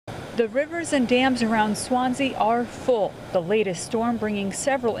The rivers and dams around Swanzey are full. The latest storm bringing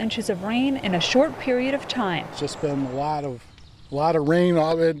several inches of rain in a short period of time. It's just been a lot of rain.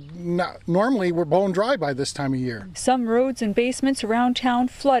 Normally we're bone dry by this time of year. Some roads and basements around town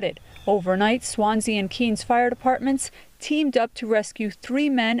flooded. Overnight, Swanzey and Keens fire departments teamed up to rescue 3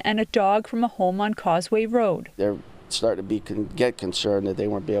 men and a dog from a home on Causeway Road. They're starting to get concerned that they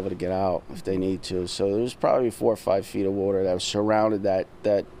won't be able to get out if they need to. So there's probably 4 or 5 feet of water that surrounded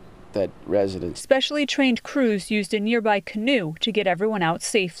that residence. Specially trained crews used a nearby canoe to get everyone out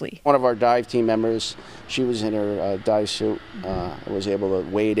safely. One of our dive team members, she was in her dive suit, was able to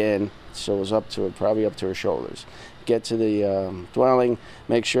wade in, so it was probably up to her shoulders. Get to the dwelling,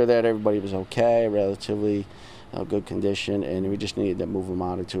 make sure that everybody was okay, relatively good condition, and we just needed to move them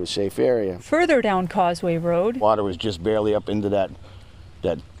out into a safe area. Further down Causeway Road, water was just barely up into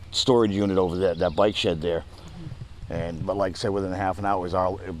that storage unit over there, that bike shed there. But like I said, within half an hour,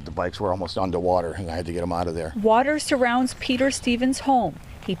 the bikes were almost underwater, and I had to get them out of there. Water surrounds Peter Stevens' home.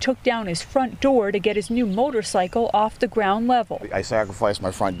 He took down his front door to get his new motorcycle off the ground level. I sacrificed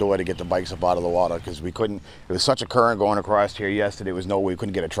my front door to get the bikes up out of the water because we couldn't. It was such a current going across here yesterday. There was no way we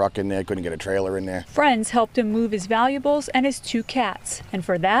couldn't get a truck in there, couldn't get a trailer in there. Friends helped him move his valuables and his 2 cats, and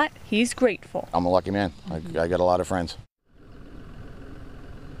for that, he's grateful. I'm a lucky man. I got a lot of friends.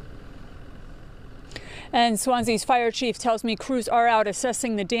 And Swanzey's fire chief tells me crews are out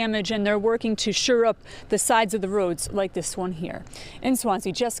assessing the damage and they're working to shore up the sides of the roads like this one here. In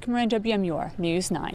Swanzey, Jessica Moran, WMUR News 9.